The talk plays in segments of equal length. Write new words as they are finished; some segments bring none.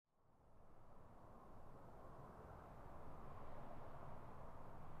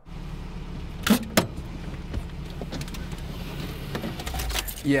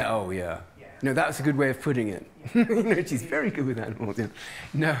Yeah, oh yeah. No, that's a good way of putting it. You know, she's very good with animals. Yeah.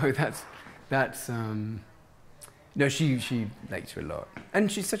 No, that's no, she likes her a lot.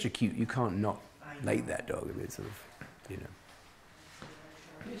 And she's such a cute, you can't not like that dog. I mean, it's sort of, you know.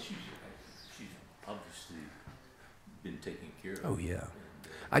 Yeah, she's obviously been taken care of. Oh yeah.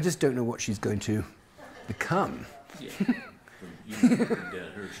 I just don't know what she's going to become. Yeah. From you looking down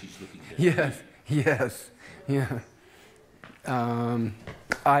at her, she's looking down Yes, yes, yeah.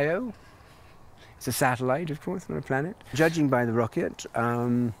 Io, it's a satellite, of course, on a planet. Judging by the rocket,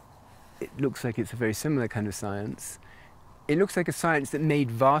 it looks like it's a very similar kind of science. It looks like a science that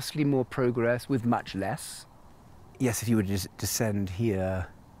made vastly more progress with much less. Yes, if you were to descend here,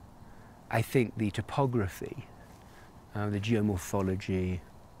 I think the topography, the geomorphology,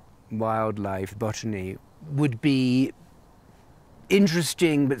 wildlife, botany would be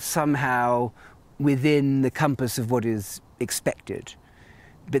interesting, but somehow within the compass of what is expected.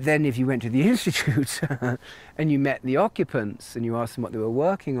 But then if you went to the institute and you met the occupants and you asked them what they were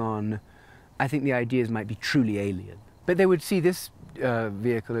working on, I think the ideas might be truly alien. But they would see this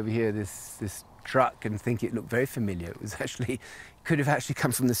vehicle over here, this truck, and think it looked very familiar. It was actually, could have actually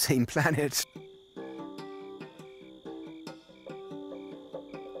come from the same planet.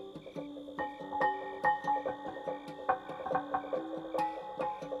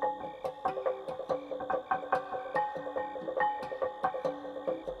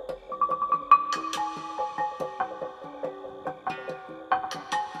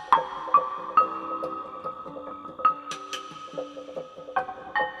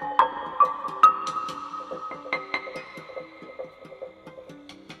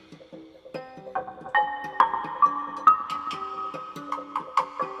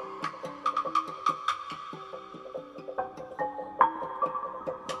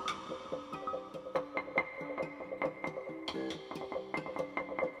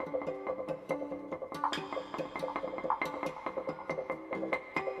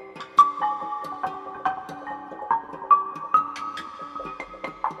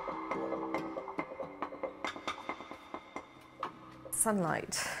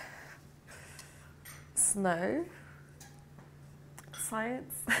 Sunlight, snow,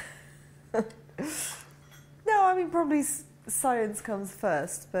 science. No, I mean probably science comes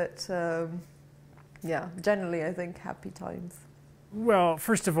first, but yeah, generally I think happy times. Well,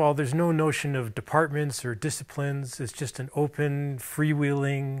 first of all, there's no notion of departments or disciplines. It's just an open,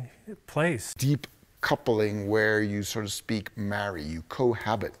 freewheeling place. Deep coupling where you, so to speak, marry, you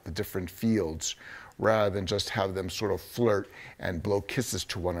cohabit the different fields rather than just have them sort of flirt and blow kisses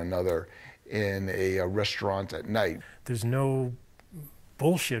to one another in a restaurant at night. There's no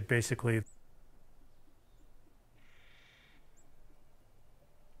bullshit, basically.